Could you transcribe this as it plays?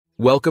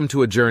Welcome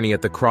to a journey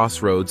at the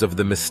crossroads of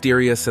the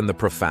mysterious and the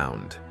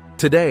profound.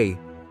 Today,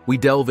 we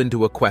delve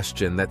into a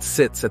question that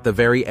sits at the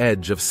very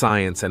edge of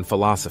science and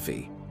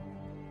philosophy.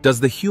 Does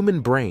the human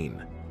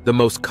brain, the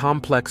most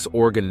complex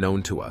organ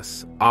known to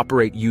us,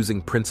 operate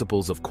using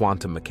principles of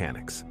quantum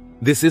mechanics?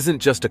 This isn't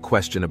just a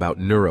question about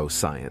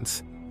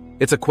neuroscience.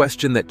 It's a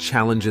question that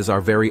challenges our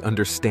very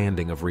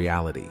understanding of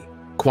reality.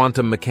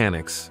 Quantum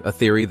mechanics, a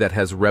theory that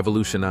has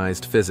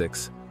revolutionized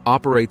physics,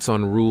 operates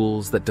on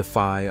rules that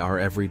defy our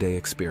everyday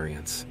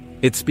experience.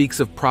 It speaks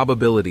of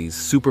probabilities,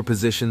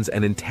 superpositions,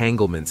 and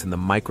entanglements in the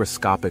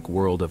microscopic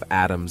world of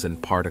atoms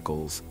and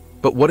particles.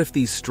 But what if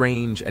these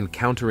strange and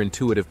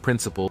counterintuitive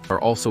principles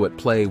are also at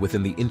play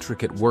within the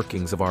intricate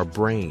workings of our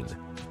brain?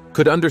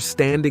 Could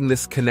understanding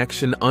this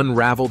connection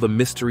unravel the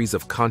mysteries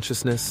of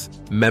consciousness,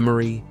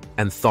 memory,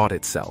 and thought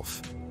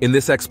itself? In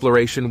this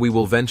exploration, we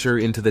will venture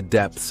into the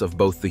depths of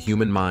both the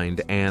human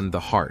mind and the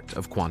heart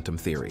of quantum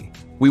theory.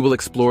 We will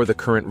explore the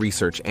current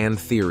research and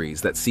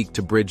theories that seek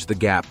to bridge the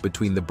gap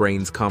between the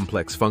brain's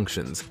complex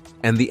functions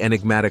and the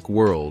enigmatic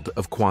world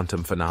of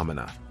quantum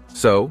phenomena.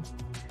 So,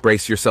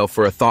 brace yourself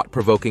for a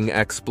thought-provoking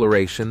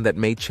exploration that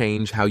may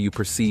change how you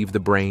perceive the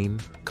brain,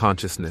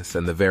 consciousness,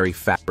 and the very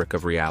fabric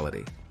of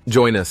reality.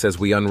 Join us as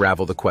we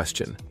unravel the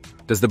question: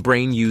 does the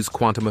brain use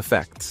quantum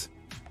effects?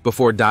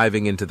 Before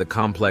diving into the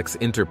complex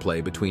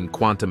interplay between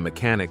quantum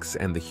mechanics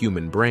and the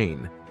human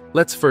brain,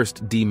 let's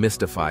first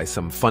demystify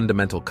some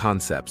fundamental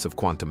concepts of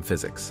quantum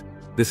physics.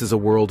 This is a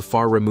world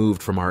far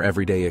removed from our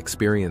everyday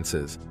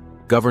experiences,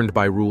 governed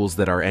by rules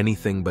that are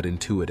anything but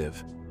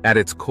intuitive. At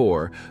its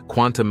core,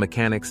 quantum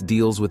mechanics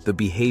deals with the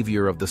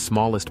behavior of the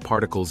smallest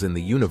particles in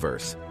the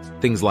universe,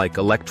 things like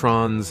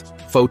electrons,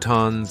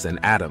 photons, and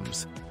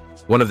atoms.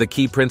 One of the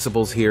key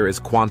principles here is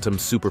quantum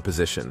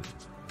superposition.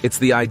 It's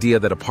the idea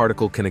that a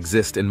particle can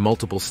exist in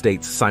multiple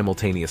states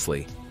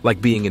simultaneously, like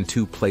being in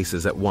two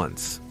places at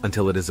once,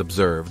 until it is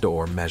observed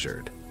or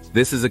measured.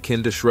 This is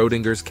akin to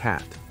Schrödinger's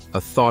cat, a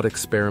thought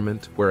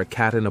experiment where a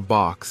cat in a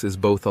box is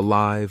both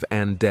alive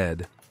and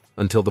dead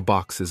until the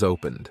box is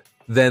opened.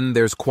 Then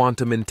there's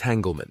quantum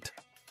entanglement,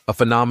 a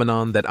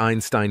phenomenon that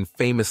Einstein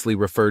famously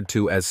referred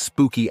to as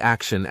spooky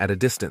action at a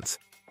distance.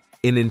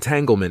 In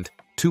entanglement,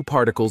 two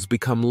particles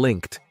become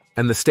linked,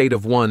 and the state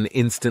of one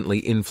instantly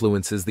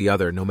influences the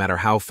other no matter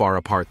how far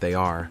apart they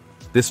are.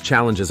 This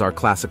challenges our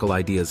classical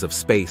ideas of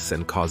space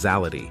and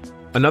causality.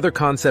 Another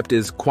concept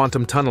is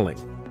quantum tunneling,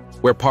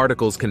 where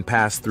particles can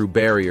pass through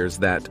barriers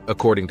that,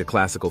 according to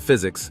classical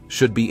physics,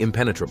 should be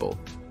impenetrable.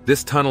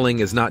 This tunneling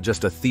is not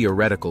just a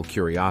theoretical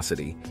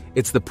curiosity,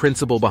 it's the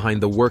principle behind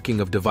the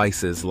working of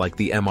devices like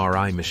the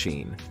MRI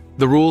machine.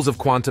 The rules of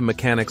quantum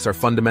mechanics are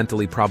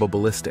fundamentally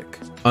probabilistic.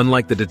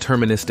 Unlike the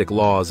deterministic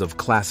laws of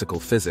classical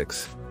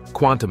physics,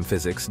 quantum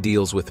physics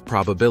deals with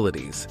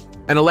probabilities.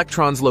 An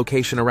electron's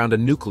location around a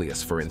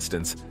nucleus, for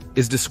instance,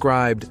 is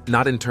described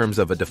not in terms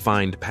of a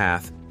defined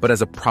path, but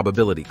as a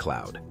probability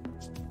cloud.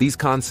 These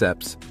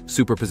concepts,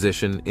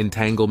 superposition,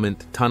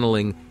 entanglement,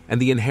 tunneling,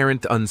 and the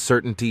inherent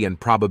uncertainty and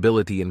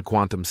probability in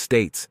quantum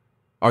states,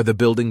 are the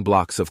building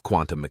blocks of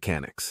quantum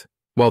mechanics.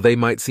 While they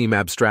might seem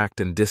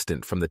abstract and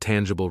distant from the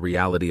tangible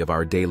reality of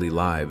our daily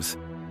lives,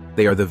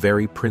 they are the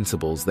very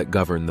principles that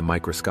govern the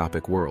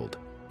microscopic world.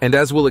 And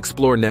as we'll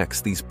explore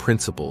next, these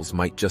principles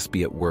might just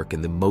be at work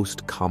in the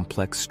most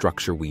complex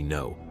structure we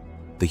know,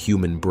 the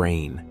human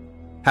brain.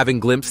 Having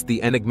glimpsed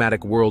the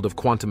enigmatic world of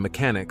quantum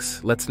mechanics,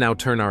 let's now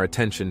turn our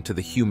attention to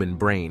the human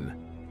brain,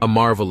 a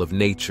marvel of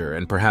nature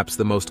and perhaps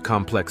the most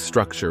complex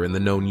structure in the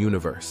known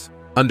universe.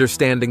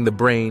 Understanding the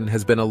brain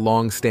has been a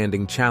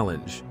long-standing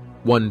challenge,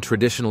 one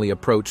traditionally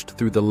approached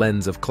through the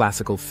lens of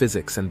classical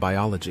physics and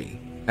biology.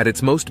 At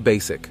its most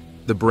basic,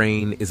 the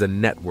brain is a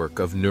network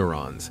of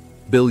neurons,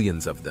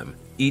 billions of them,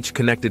 each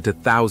connected to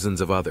thousands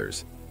of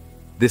others.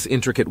 This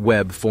intricate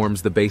web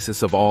forms the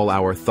basis of all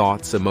our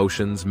thoughts,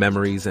 emotions,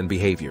 memories, and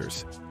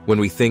behaviors. When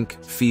we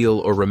think, feel,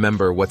 or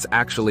remember, what's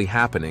actually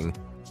happening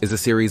is a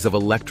series of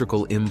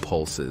electrical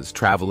impulses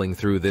traveling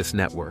through this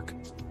network,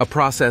 a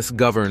process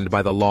governed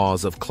by the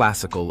laws of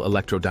classical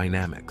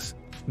electrodynamics.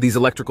 These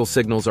electrical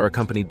signals are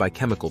accompanied by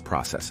chemical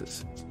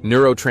processes.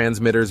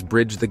 Neurotransmitters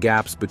bridge the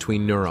gaps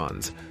between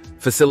neurons,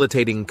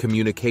 facilitating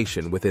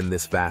communication within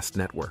this vast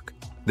network.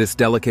 This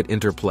delicate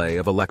interplay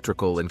of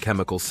electrical and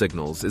chemical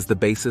signals is the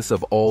basis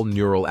of all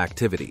neural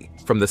activity,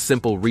 from the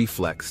simple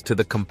reflex to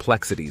the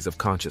complexities of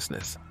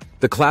consciousness.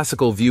 The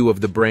classical view of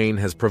the brain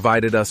has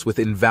provided us with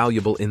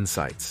invaluable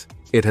insights.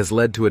 It has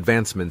led to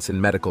advancements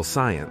in medical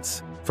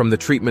science, from the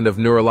treatment of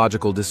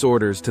neurological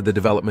disorders to the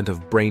development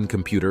of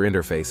brain-computer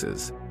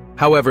interfaces.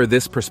 However,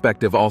 this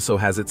perspective also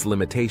has its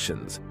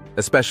limitations,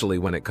 especially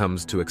when it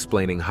comes to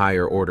explaining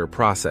higher-order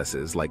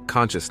processes like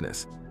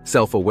consciousness,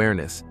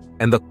 self-awareness,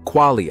 and the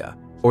qualia,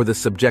 or the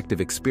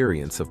subjective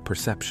experience of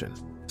perception.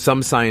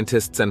 Some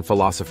scientists and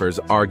philosophers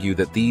argue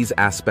that these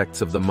aspects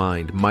of the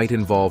mind might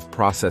involve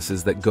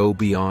processes that go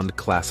beyond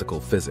classical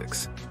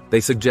physics.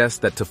 They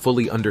suggest that to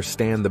fully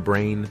understand the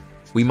brain,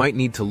 we might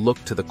need to look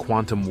to the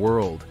quantum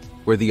world,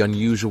 where the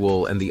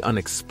unusual and the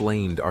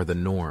unexplained are the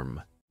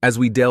norm. As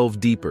we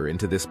delve deeper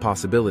into this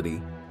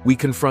possibility, we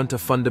confront a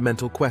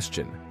fundamental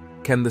question.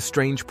 Can the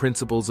strange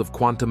principles of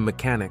quantum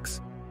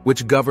mechanics,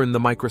 which govern the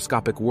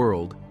microscopic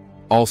world,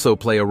 also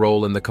play a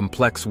role in the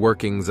complex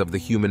workings of the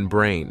human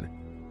brain?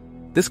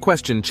 This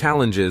question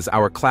challenges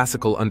our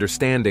classical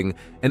understanding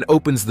and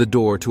opens the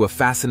door to a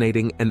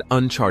fascinating and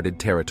uncharted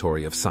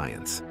territory of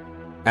science.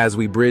 As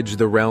we bridge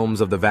the realms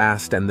of the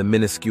vast and the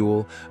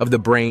minuscule, of the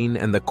brain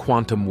and the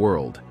quantum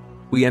world,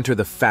 we enter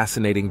the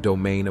fascinating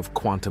domain of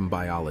quantum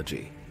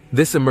biology.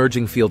 This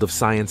emerging field of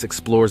science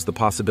explores the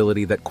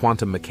possibility that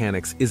quantum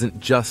mechanics isn't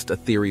just a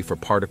theory for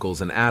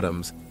particles and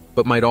atoms,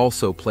 but might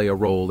also play a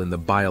role in the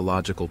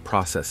biological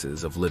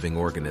processes of living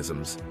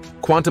organisms.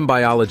 Quantum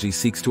biology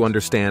seeks to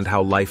understand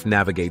how life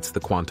navigates the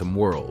quantum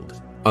world.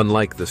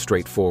 Unlike the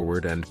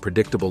straightforward and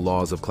predictable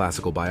laws of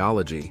classical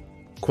biology,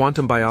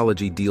 quantum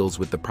biology deals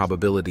with the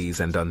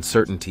probabilities and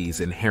uncertainties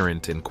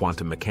inherent in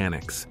quantum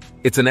mechanics.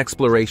 It's an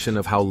exploration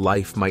of how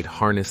life might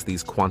harness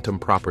these quantum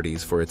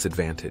properties for its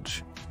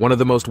advantage. One of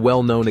the most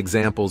well-known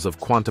examples of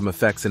quantum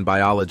effects in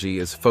biology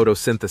is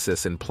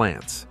photosynthesis in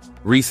plants.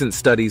 Recent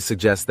studies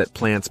suggest that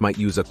plants might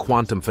use a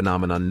quantum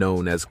phenomenon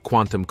known as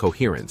quantum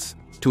coherence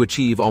to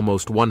achieve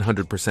almost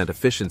 100%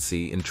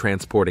 efficiency in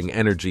transporting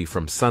energy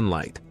from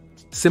sunlight.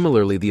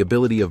 Similarly, the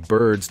ability of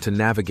birds to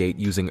navigate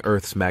using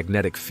Earth's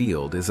magnetic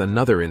field is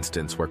another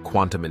instance where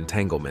quantum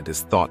entanglement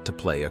is thought to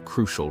play a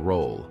crucial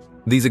role.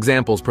 These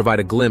examples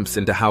provide a glimpse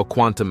into how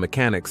quantum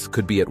mechanics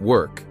could be at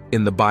work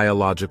in the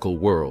biological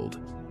world,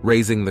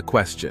 raising the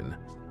question,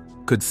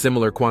 could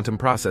similar quantum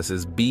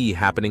processes be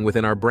happening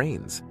within our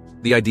brains?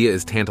 The idea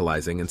is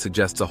tantalizing and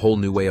suggests a whole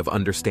new way of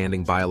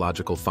understanding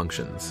biological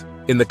functions.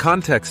 In the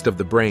context of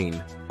the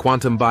brain,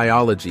 quantum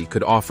biology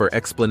could offer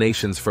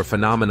explanations for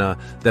phenomena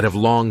that have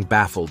long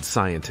baffled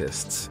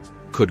scientists.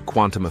 Could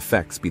quantum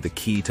effects be the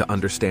key to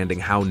understanding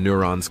how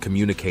neurons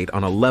communicate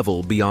on a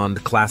level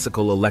beyond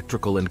classical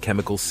electrical and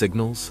chemical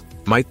signals?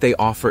 Might they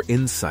offer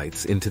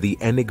insights into the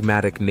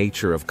enigmatic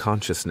nature of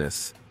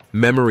consciousness,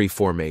 memory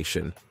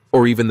formation,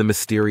 or even the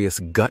mysterious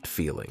gut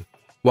feeling?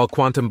 While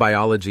quantum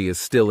biology is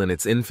still in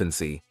its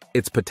infancy,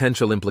 its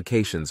potential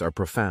implications are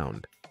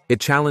profound. It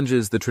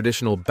challenges the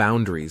traditional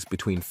boundaries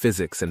between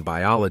physics and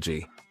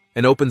biology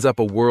and opens up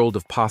a world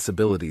of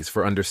possibilities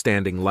for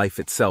understanding life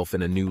itself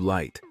in a new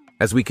light.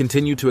 As we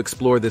continue to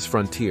explore this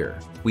frontier,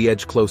 we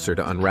edge closer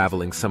to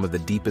unraveling some of the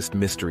deepest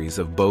mysteries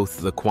of both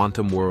the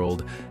quantum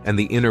world and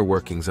the inner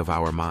workings of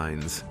our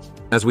minds.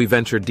 As we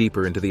venture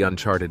deeper into the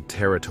uncharted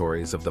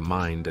territories of the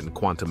mind and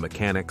quantum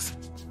mechanics,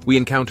 we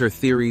encounter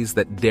theories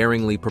that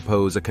daringly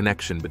propose a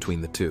connection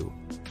between the two.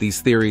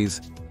 These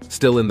theories,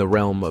 still in the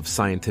realm of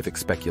scientific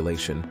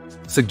speculation,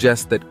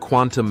 suggest that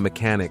quantum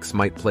mechanics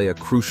might play a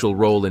crucial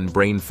role in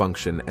brain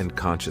function and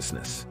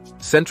consciousness.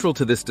 Central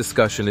to this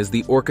discussion is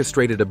the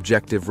orchestrated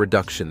objective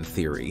reduction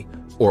theory,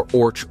 or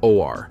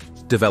OR,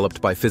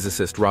 developed by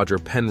physicist Roger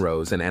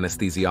Penrose and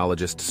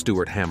anesthesiologist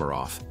Stuart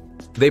Hameroff.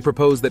 They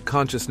propose that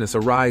consciousness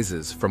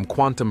arises from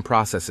quantum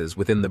processes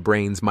within the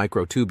brain's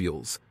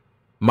microtubules.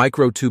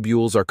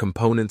 Microtubules are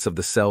components of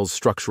the cell's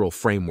structural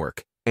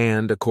framework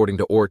and, according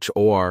to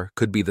OR,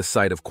 could be the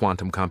site of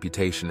quantum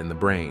computation in the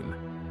brain.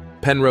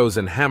 Penrose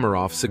and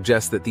Hameroff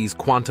suggest that these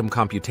quantum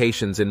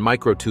computations in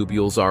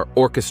microtubules are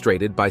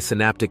orchestrated by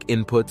synaptic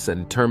inputs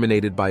and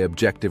terminated by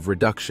objective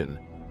reduction,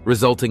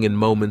 resulting in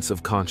moments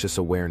of conscious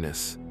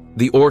awareness.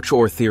 The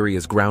OR theory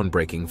is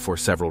groundbreaking for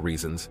several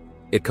reasons.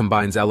 It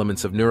combines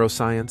elements of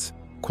neuroscience,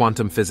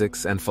 quantum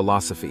physics, and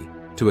philosophy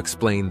to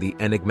explain the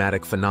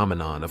enigmatic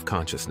phenomenon of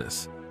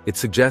consciousness. It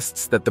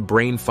suggests that the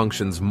brain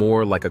functions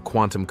more like a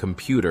quantum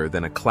computer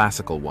than a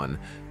classical one,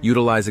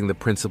 utilizing the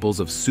principles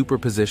of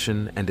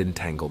superposition and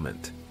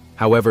entanglement.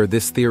 However,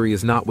 this theory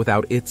is not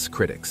without its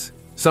critics.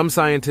 Some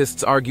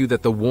scientists argue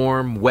that the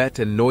warm, wet,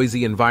 and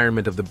noisy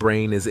environment of the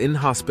brain is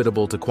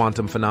inhospitable to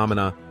quantum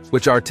phenomena,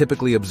 which are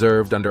typically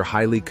observed under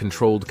highly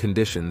controlled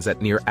conditions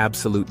at near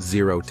absolute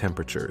zero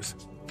temperatures.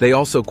 They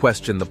also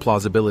question the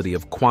plausibility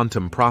of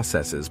quantum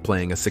processes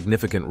playing a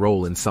significant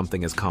role in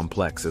something as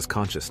complex as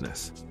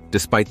consciousness.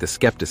 Despite the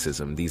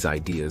skepticism, these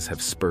ideas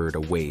have spurred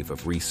a wave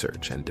of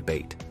research and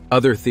debate.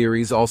 Other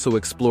theories also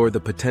explore the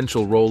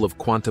potential role of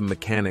quantum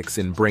mechanics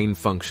in brain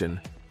function,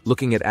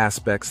 looking at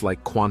aspects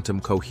like quantum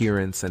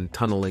coherence and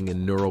tunneling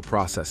in neural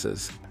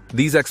processes.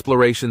 These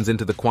explorations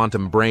into the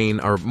quantum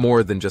brain are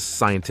more than just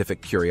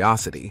scientific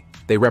curiosity.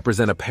 They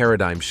represent a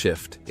paradigm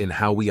shift in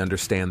how we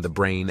understand the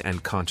brain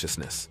and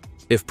consciousness.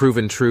 If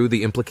proven true,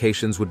 the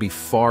implications would be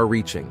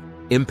far-reaching,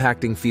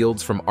 impacting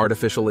fields from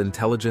artificial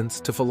intelligence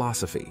to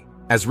philosophy.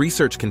 As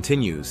research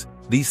continues,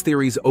 these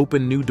theories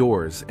open new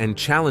doors and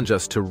challenge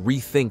us to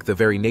rethink the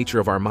very nature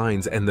of our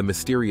minds and the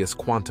mysterious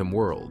quantum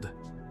world.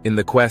 In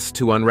the quest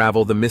to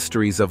unravel the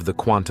mysteries of the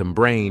quantum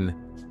brain,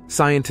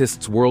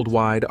 scientists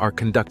worldwide are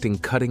conducting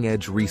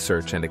cutting-edge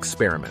research and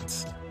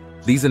experiments.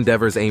 These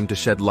endeavors aim to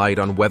shed light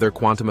on whether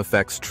quantum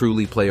effects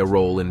truly play a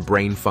role in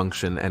brain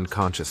function and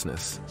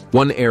consciousness.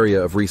 One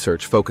area of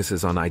research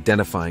focuses on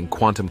identifying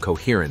quantum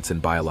coherence in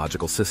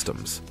biological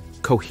systems.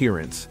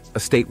 Coherence, a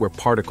state where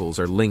particles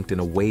are linked in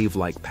a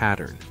wave-like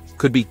pattern.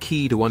 could be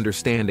key to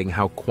understanding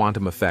how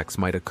quantum effects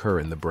might occur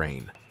in the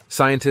brain.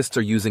 Scientists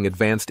are using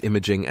advanced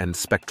imaging and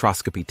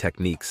spectroscopy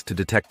techniques to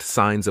detect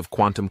signs of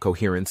quantum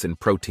coherence in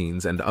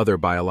proteins and other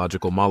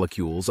biological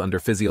molecules under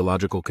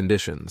physiological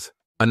conditions.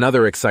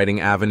 Another exciting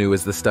avenue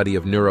is the study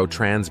of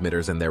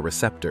neurotransmitters and their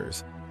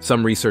receptors.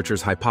 Some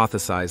researchers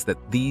hypothesize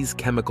that these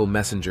chemical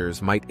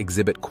messengers might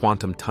exhibit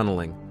quantum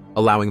tunneling,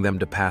 allowing them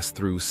to pass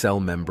through cell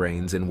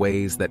membranes in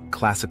ways that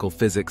classical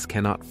physics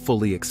cannot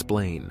fully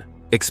explain.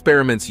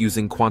 Experiments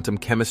using quantum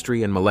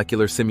chemistry and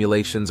molecular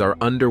simulations are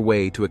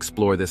underway to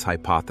explore this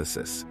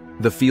hypothesis.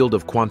 The field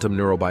of quantum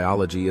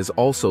neurobiology is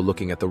also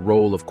looking at the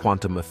role of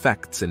quantum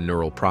effects in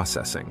neural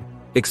processing.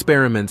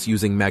 Experiments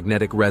using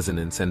magnetic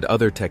resonance and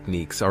other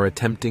techniques are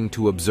attempting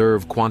to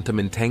observe quantum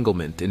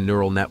entanglement in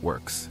neural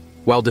networks.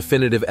 While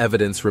definitive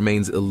evidence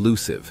remains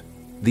elusive,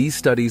 these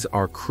studies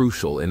are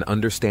crucial in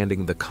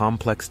understanding the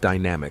complex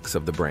dynamics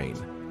of the brain.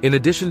 In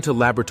addition to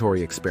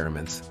laboratory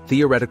experiments,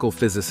 theoretical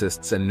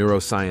physicists and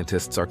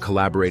neuroscientists are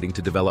collaborating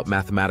to develop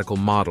mathematical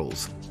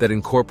models that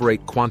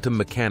incorporate quantum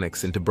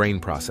mechanics into brain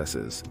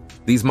processes.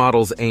 These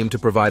models aim to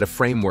provide a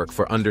framework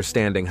for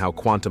understanding how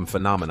quantum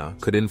phenomena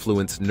could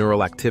influence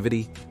neural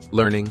activity,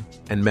 learning,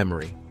 and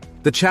memory.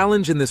 The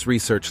challenge in this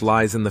research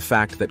lies in the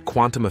fact that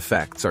quantum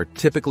effects are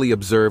typically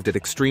observed at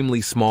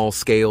extremely small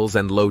scales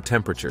and low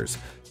temperatures,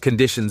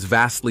 conditions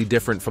vastly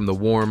different from the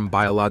warm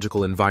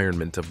biological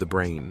environment of the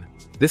brain.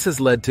 This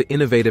has led to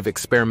innovative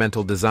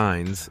experimental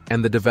designs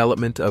and the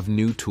development of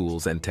new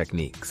tools and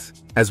techniques.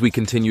 As we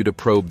continue to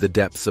probe the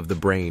depths of the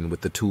brain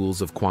with the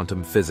tools of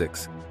quantum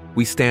physics,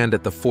 we stand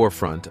at the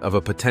forefront of a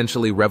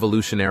potentially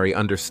revolutionary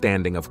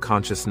understanding of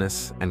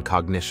consciousness and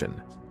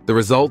cognition. The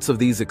results of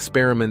these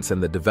experiments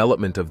and the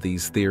development of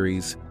these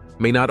theories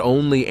may not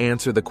only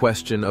answer the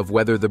question of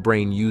whether the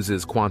brain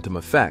uses quantum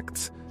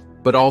effects,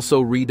 but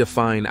also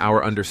redefine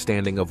our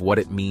understanding of what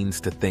it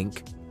means to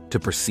think, to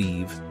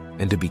perceive,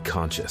 and to be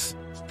conscious.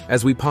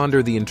 As we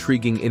ponder the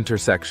intriguing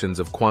intersections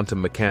of quantum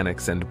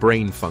mechanics and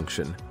brain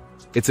function,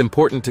 it's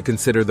important to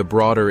consider the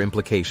broader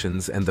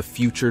implications and the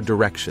future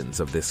directions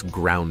of this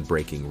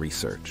groundbreaking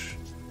research.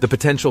 The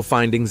potential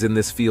findings in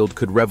this field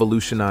could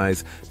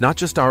revolutionize not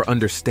just our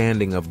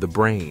understanding of the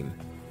brain,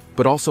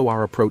 but also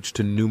our approach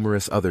to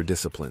numerous other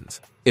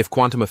disciplines. If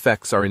quantum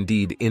effects are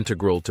indeed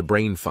integral to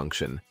brain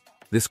function,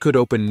 this could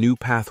open new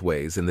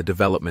pathways in the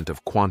development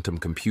of quantum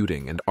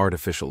computing and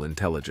artificial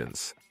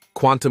intelligence.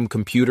 Quantum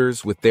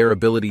computers, with their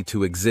ability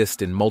to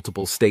exist in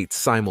multiple states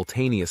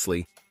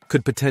simultaneously,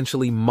 could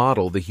potentially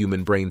model the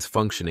human brain's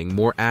functioning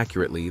more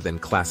accurately than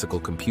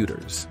classical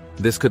computers.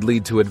 This could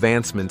lead to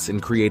advancements in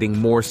creating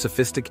more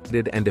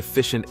sophisticated and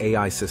efficient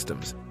AI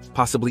systems,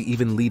 possibly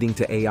even leading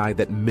to AI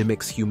that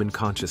mimics human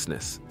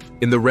consciousness.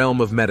 In the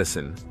realm of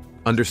medicine,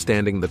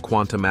 understanding the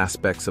quantum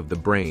aspects of the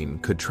brain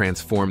could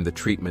transform the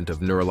treatment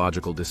of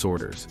neurological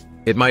disorders.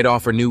 It might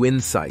offer new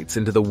insights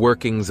into the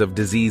workings of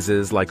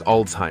diseases like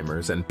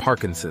Alzheimer's and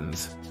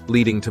Parkinson's,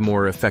 leading to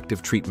more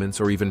effective treatments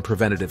or even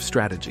preventative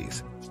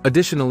strategies.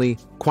 Additionally,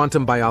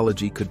 quantum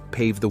biology could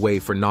pave the way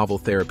for novel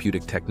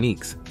therapeutic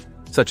techniques,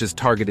 such as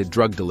targeted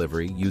drug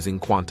delivery using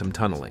quantum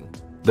tunneling.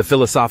 The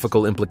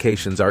philosophical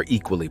implications are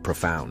equally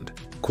profound.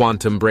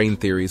 Quantum brain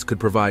theories could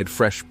provide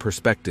fresh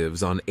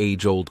perspectives on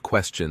age-old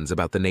questions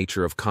about the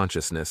nature of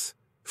consciousness,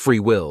 free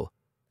will,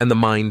 and the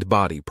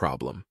mind-body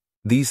problem.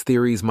 These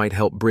theories might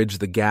help bridge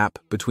the gap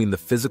between the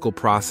physical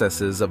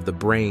processes of the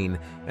brain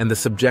and the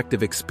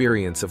subjective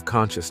experience of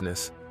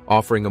consciousness,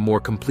 offering a more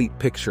complete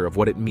picture of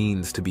what it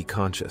means to be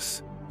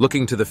conscious.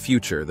 Looking to the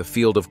future, the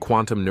field of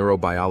quantum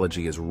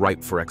neurobiology is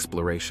ripe for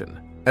exploration.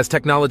 As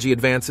technology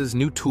advances,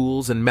 new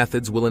tools and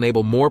methods will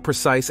enable more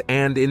precise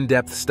and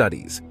in-depth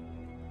studies.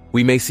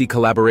 We may see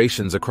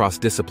collaborations across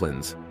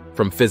disciplines,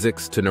 from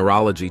physics to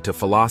neurology to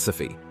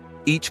philosophy,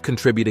 each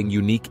contributing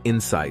unique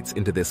insights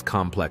into this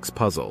complex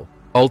puzzle.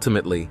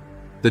 Ultimately,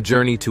 the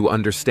journey to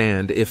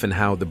understand if and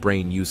how the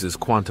brain uses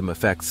quantum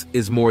effects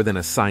is more than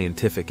a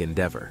scientific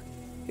endeavor.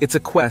 It's a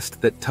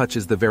quest that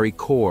touches the very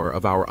core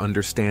of our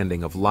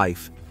understanding of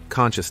life,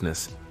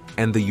 consciousness,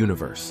 and the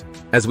universe.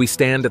 As we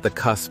stand at the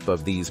cusp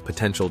of these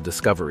potential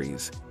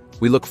discoveries,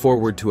 we look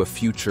forward to a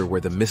future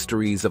where the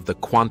mysteries of the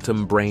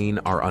quantum brain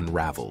are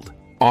unraveled,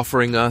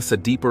 offering us a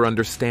deeper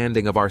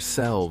understanding of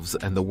ourselves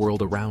and the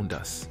world around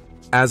us.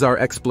 As our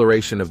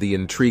exploration of the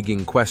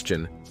intriguing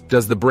question,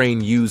 "Does the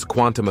brain use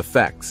quantum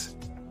effects?"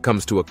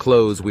 comes to a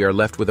close, we are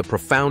left with a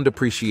profound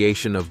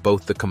appreciation of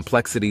both the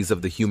complexities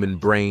of the human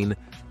brain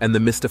and the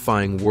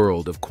mystifying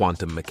world of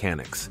quantum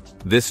mechanics.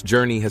 This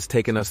journey has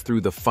taken us through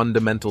the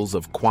fundamentals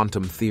of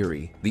quantum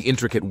theory, the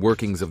intricate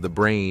workings of the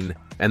brain,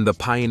 and the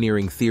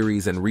pioneering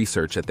theories and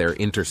research at their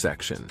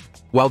intersection.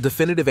 While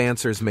definitive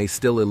answers may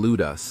still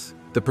elude us,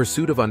 the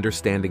pursuit of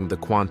understanding the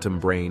quantum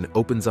brain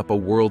opens up a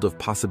world of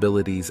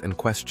possibilities and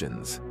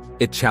questions.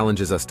 It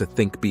challenges us to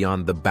think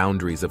beyond the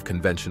boundaries of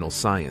conventional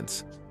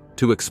science,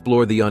 to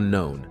explore the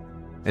unknown,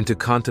 and to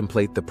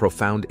contemplate the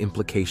profound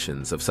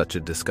implications of such a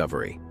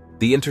discovery.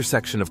 The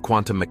intersection of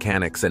quantum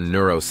mechanics and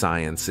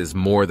neuroscience is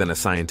more than a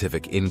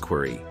scientific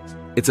inquiry.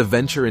 It's a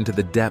venture into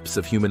the depths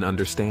of human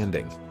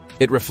understanding.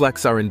 It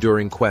reflects our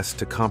enduring quest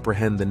to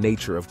comprehend the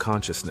nature of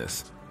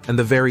consciousness and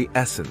the very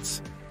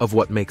essence of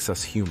what makes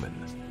us human.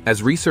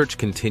 As research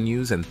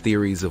continues and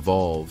theories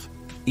evolve,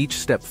 each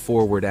step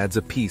forward adds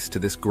a piece to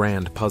this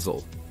grand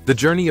puzzle. The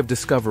journey of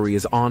discovery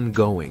is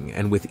ongoing,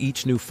 and with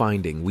each new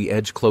finding, we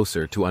edge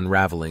closer to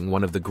unraveling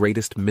one of the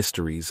greatest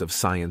mysteries of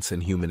science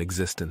and human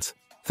existence.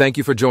 Thank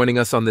you for joining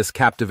us on this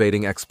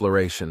captivating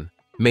exploration.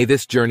 May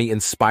this journey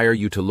inspire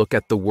you to look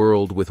at the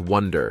world with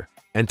wonder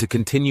and to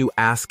continue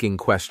asking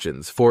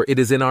questions, for it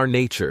is in our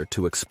nature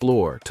to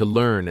explore, to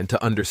learn, and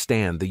to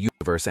understand the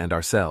universe and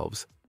ourselves.